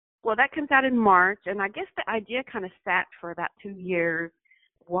Well, that comes out in March, and I guess the idea kind of sat for about 2 years.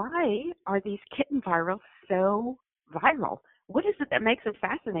 Why are these kitten virals so viral? What is it that makes them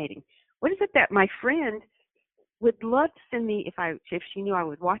fascinating? What is it that my friend would love to send me if she knew I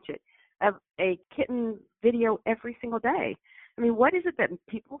would watch it, of a kitten video every single day? I mean, what is it that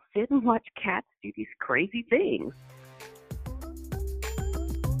people sit and watch cats do these crazy things?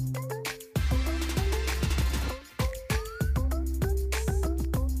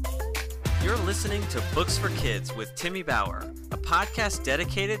 You're listening to Books for Kids with Timmy Bauer, a podcast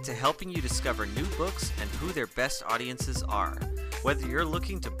dedicated to helping you discover new books and who their best audiences are. Whether you're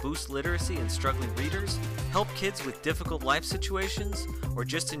looking to boost literacy in struggling readers, help kids with difficult life situations, or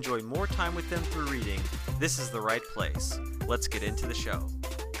just enjoy more time with them through reading, this is the right place. Let's get into the show.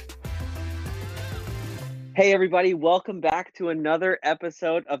 Hey everybody, welcome back to another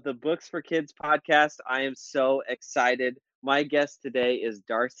episode of the Books for Kids podcast. I am so excited. My guest today is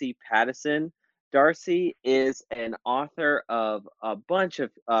Darcy Pattison. Darcy is an author of a bunch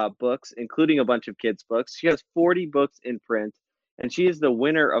of books, including a bunch of kids' books. She has 40 books in print, and she is the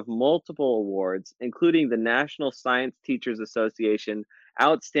winner of multiple awards, including the National Science Teachers Association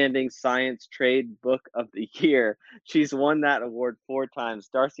Outstanding Science Trade Book of the Year. She's won that award 4 times.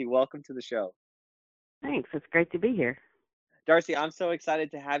 Darcy, welcome to the show. Thanks. It's great to be here. Darcy, I'm so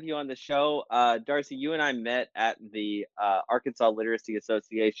excited to have you on the show. Darcy, you and I met at the Arkansas Literacy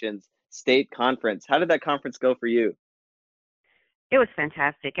Association's state conference. How did that conference go for you? It was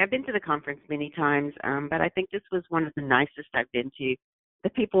fantastic. I've been to the conference many times, but I think this was one of the nicest I've been to. The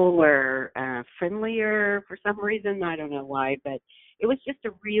people were friendlier for some reason. I don't know why, but it was just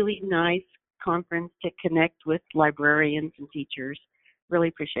a really nice conference to connect with librarians and teachers. Really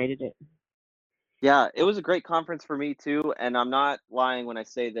appreciated it. Yeah, it was a great conference for me too, and I'm not lying when I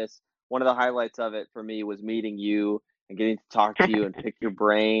say this. One of the highlights of it for me was meeting you and getting to talk to you and pick your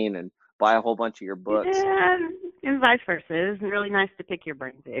brain and buy a whole bunch of your books. Yeah, and vice versa. It was really nice to pick your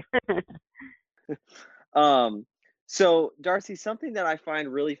brain too. So Darcy, something that I find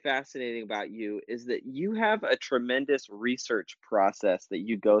really fascinating about you is that you have a tremendous research process that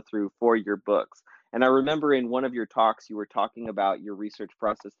you go through for your books. And I remember in one of your talks, you were talking about your research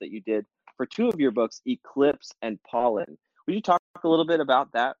process that you did for 2 of your books, Eclipse and Pollen. Would you talk a little bit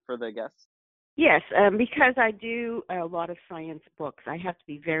about that for the guests? Yes, because I do a lot of science books, I have to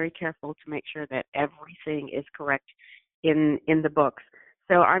be very careful to make sure that everything is correct in the books.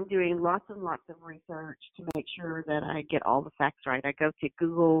 So I'm doing lots and lots of research to make sure that I get all the facts right. I go to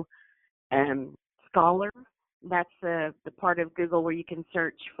Google Scholar. That's the part of Google where you can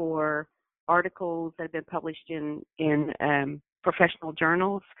search for articles that have been published in professional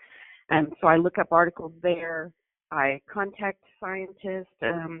journals. So I look up articles there. I contact scientists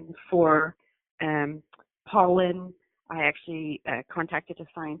for pollen. I actually contacted a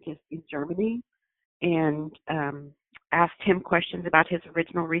scientist in Germany and asked him questions about his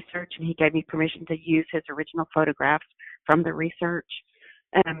original research, and he gave me permission to use his original photographs from the research.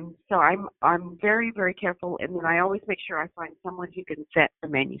 So I'm very, very careful, and then I always make sure I find someone who can vet the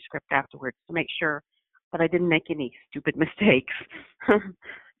manuscript afterwards to make sure that I didn't make any stupid mistakes.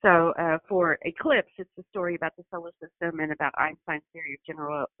 So for Eclipse, it's a story about the solar system and about Einstein's theory of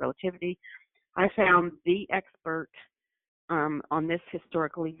general relativity. I found the expert on this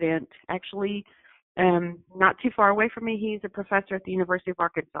historical event, actually not too far away from me. He's a professor at the University of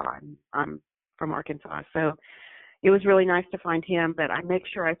Arkansas. I'm from Arkansas. So it was really nice to find him, but I make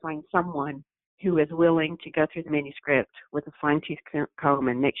sure I find someone who is willing to go through the manuscript with a fine-tooth comb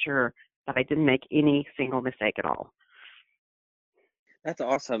and make sure that I didn't make any single mistake at all. That's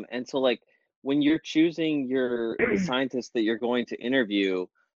awesome. And so, like, when you're choosing the scientist that you're going to interview,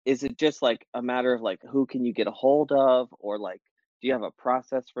 is it just like a matter of like who can you get a hold of, or like do you have a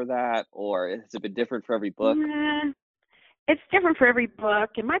process for that, or has it been different for every book? It's different for every book,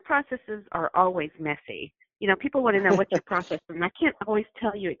 and my processes are always messy. You know, people want to know what's your process, and I can't always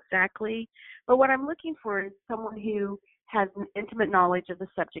tell you exactly. But what I'm looking for is someone who has an intimate knowledge of the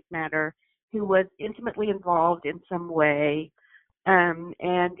subject matter, who was intimately involved in some way,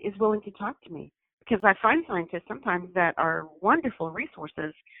 and is willing to talk to me. Because I find scientists sometimes that are wonderful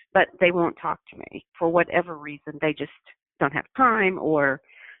resources, but they won't talk to me for whatever reason. They just don't have time, or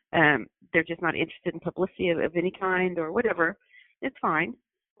they're just not interested in publicity of any kind, or whatever. It's fine.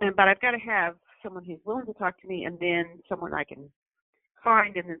 But I've got to have someone who's willing to talk to me, and then someone I can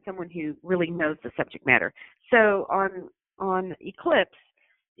find, and then someone who really knows the subject matter. So on Eclipse,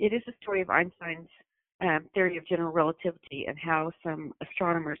 it is a story of Einstein's theory of general relativity and how some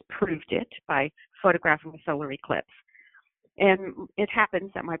astronomers proved it by photographing a solar eclipse. And it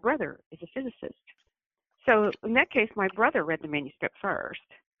happens that my brother is a physicist. So in that case, my brother read the manuscript first.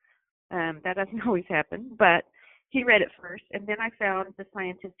 That doesn't always happen, but he read it first, and then I found the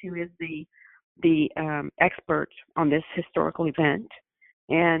scientist who is the expert on this historical event,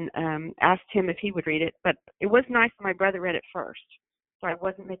 and asked him if he would read it. But it was nice my brother read it first, so I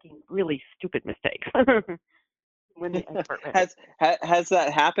wasn't making really stupid mistakes when the expert read it. Has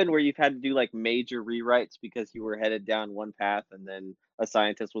that happened where you've had to do like major rewrites because you were headed down one path and then a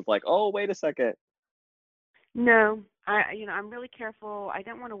scientist was like, "Oh, wait a second." No, I'm really careful. I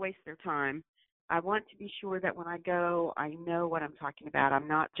don't want to waste their time. I want to be sure that when I go, I know what I'm talking about. I'm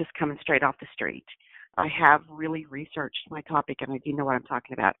not just coming straight off the street. I have really researched my topic and I do know what I'm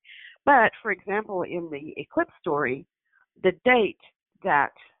talking about. But for example, in the eclipse story, the date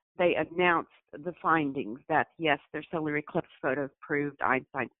that they announced the findings that yes, their solar eclipse photos proved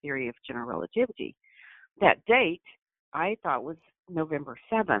Einstein's theory of general relativity. That date I thought was November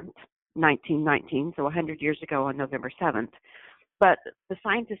 7th, 1919, so 100 years ago on November 7th. But the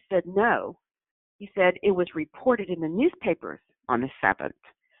scientist said no. He said it was reported in the newspapers on the 7th,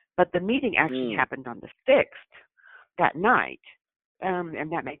 but the meeting actually Mm, happened on the 6th that night,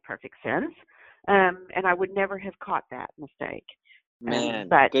 and that made perfect sense. And I would never have caught that mistake. man,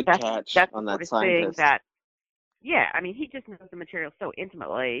 But good catch that's the on sort that of thing scientist. that, yeah, I mean, he just knows the material so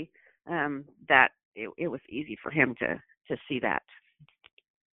intimately that it was easy for him to see that.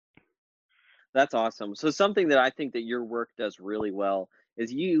 That's awesome. So something that I think that your work does really well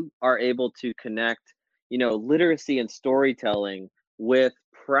is you are able to connect, literacy and storytelling with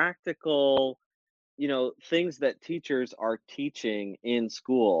practical, things that teachers are teaching in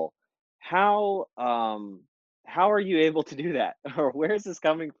school. How how are you able to do that? Or where is this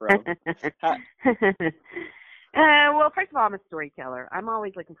coming from? How, Well, first of all, I'm a storyteller. I'm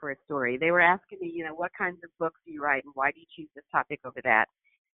always looking for a story. They were asking me, what kinds of books do you write and why do you choose this topic over that?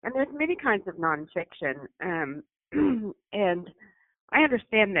 And there's many kinds of nonfiction, and I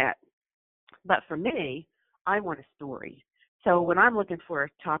understand that. But for me, I want a story. So when I'm looking for a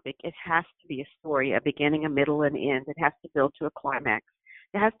topic, it has to be a story, a beginning, a middle, and end. It has to build to a climax.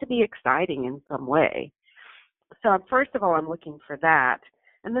 It has to be exciting in some way. So first of all, I'm looking for that.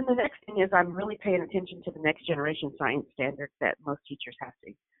 And then the next thing is I'm really paying attention to the next generation science standards that most teachers have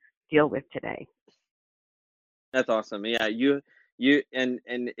to deal with today. that's awesome. Yeah, you and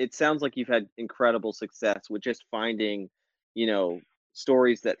it sounds like you've had incredible success with just finding, you know,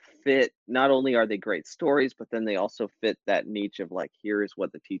 stories that fit. Not only are they great stories, but then they also fit that niche of like, here is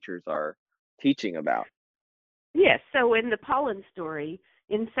what the teachers are teaching about. Yes, so in the pollen story,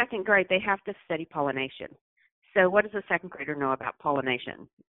 in second grade, they have to study pollination. So what does a second grader know about pollination?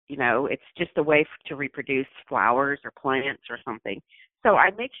 It's just a way to reproduce flowers or plants or something. So I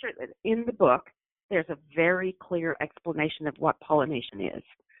make sure that in the book, there's a very clear explanation of what pollination is.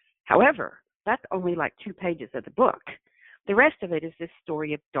 However, that's only like 2 pages of the book. The rest of it is this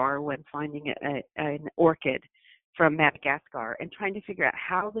story of Darwin finding an orchid from Madagascar and trying to figure out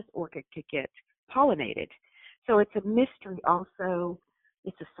how this orchid could get pollinated. So it's a mystery also.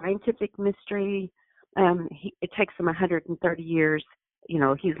 It's a scientific mystery. It takes him 130 years.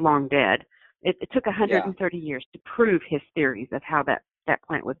 He's long dead. It took Yeah. 130 years to prove his theories of how that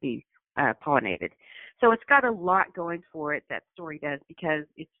plant would be pollinated. So it's got a lot going for it, that story does, because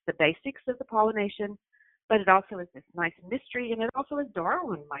it's the basics of the pollination, but it also is this nice mystery, and it also is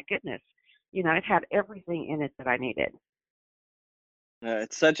Darwin, my goodness. It had everything in it that I needed.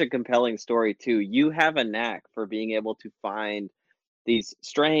 It's such a compelling story too. You have a knack for being able to find these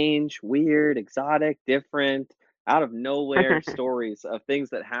strange, weird, exotic, different, out of nowhere stories of things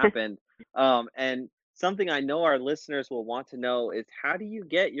that happened. And something I know our listeners will want to know is how do you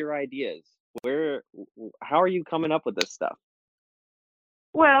get your ideas? How are you coming up with this stuff?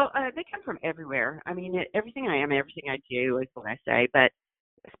 Well, they come from everywhere. I mean, everything I am, everything I do is what I say, but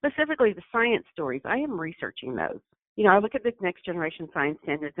specifically the science stories, I am researching those. I look at this next generation science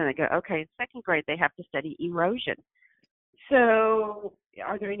standards and I go, okay, in second grade they have to study erosion. So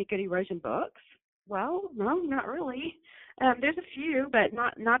are there any good erosion books? Well, no, not really. There's a few, but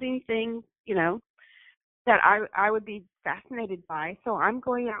not anything, that I would be fascinated by. So I'm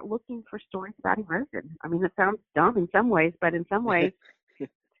going out looking for stories about erosion. I mean, it sounds dumb in some ways, but in some ways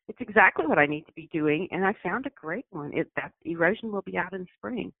it's exactly what I need to be doing, and I found a great one. That erosion will be out in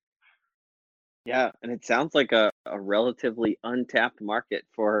spring. Yeah, and it sounds like a relatively untapped market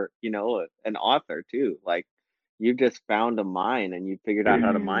for, an author too. Like you just found a mine and you figured out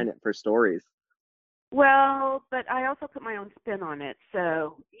how to mine it for stories. Well, but I also put my own spin on it.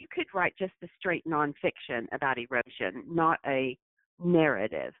 So you could write just a straight nonfiction about erosion, not a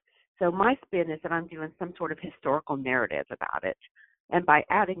narrative. So my spin is that I'm doing some sort of historical narrative about it. And by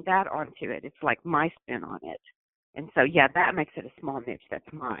adding that onto it, it's like my spin on it. And so, yeah, that makes it a small niche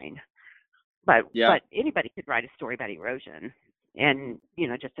that's mine. But Yeah. anybody could write a story about erosion, and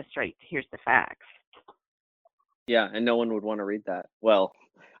just a straight here's the facts. Yeah, and no one would want to read that. Well,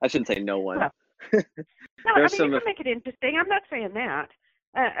 I shouldn't say no one. Well, no, I There's mean you some. can make it interesting. I'm not saying that.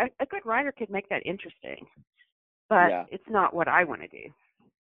 A good writer could make that interesting, but Yeah. it's not what I want to do.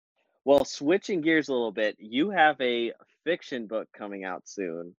 Well, switching gears a little bit, you have a fiction book coming out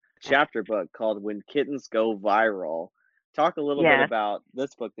soon, chapter book called When Kittens Go Viral. Talk a little bit Yes. about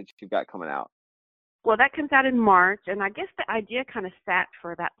this book that you've got coming out. Well, that comes out in March, and I guess the idea kind of sat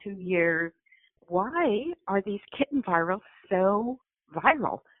for about 2 years. Why are these kitten virals so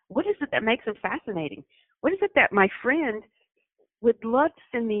viral? What is it that makes them fascinating? What is it that my friend would love to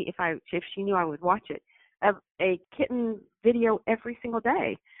send me if she knew I would watch it, a kitten video every single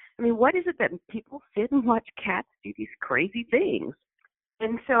day? I mean, what is it that people sit and watch cats do these crazy things?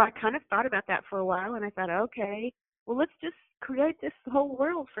 And so I kind of thought about that for a while, and I thought, okay, well, let's just create this whole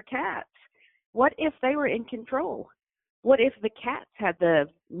world for cats. What if they were in control? What if the cats had the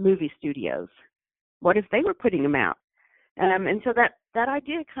movie studios? What if they were putting them out? And so that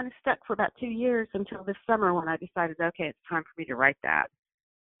idea kind of stuck for about 2 years until this summer when I decided, okay, it's time for me to write that.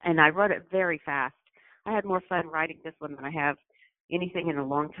 And I wrote it very fast. I had more fun writing this one than I have anything in a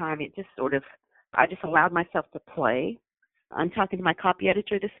long time. I just allowed myself to play. I'm talking to my copy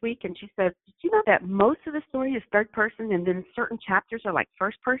editor this week, and she said, did you know that most of the story is third person and then certain chapters are like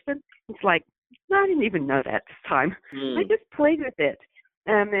first person? It's like, no, I didn't even know that this time. I just played with it.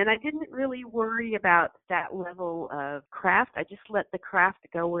 And I didn't really worry about that level of craft. I just let the craft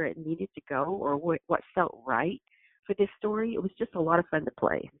go where it needed to go, or what felt right for this story. It was just a lot of fun to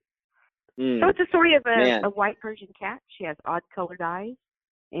play. So it's a story of a white Persian cat. She has odd colored eyes,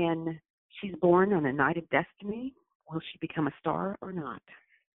 and she's born on a night of destiny. Will she become a star or not?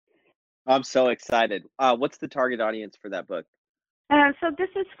 I'm so excited. What's the target audience for that book? So this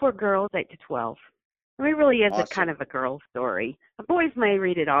is for girls 8 to 12. I mean, it really is Awesome. a kind of a girl story. Boys may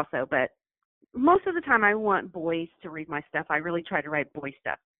read it also, but most of the time I want boys to read my stuff. I really try to write boy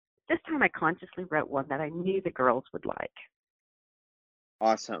stuff. This time I consciously wrote one that I knew the girls would like.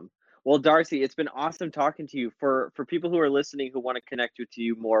 Awesome. Well, Darcy, it's been awesome talking to you. For people who are listening who want to connect with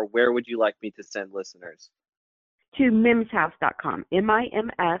you more, where would you like me to send listeners? To mimshouse.com,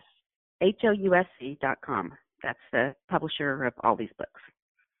 MIMSHOUSC.com. That's the publisher of all these books.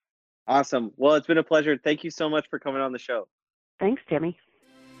 Awesome. Well, it's been a pleasure. Thank you so much for coming on the show. Thanks, Timmy.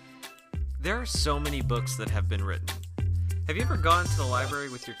 There are so many books that have been written. Have you ever gone to the library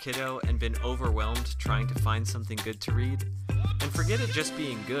with your kiddo and been overwhelmed trying to find something good to read? And forget it just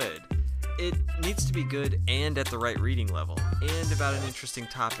being good. It needs to be good and at the right reading level, and about an interesting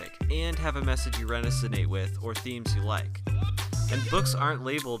topic, and have a message you resonate with or themes you like. And books aren't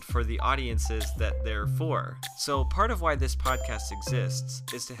labeled for the audiences that they're for. So part of why this podcast exists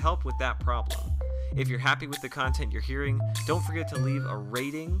is to help with that problem. If you're happy with the content you're hearing, don't forget to leave a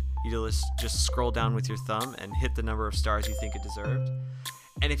rating. You just scroll down with your thumb and hit the number of stars you think it deserved.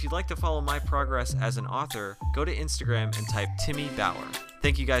 And if you'd like to follow my progress as an author, go to Instagram and type Timmy Bauer.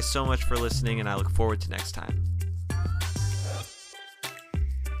 Thank you guys so much for listening, and I look forward to next time.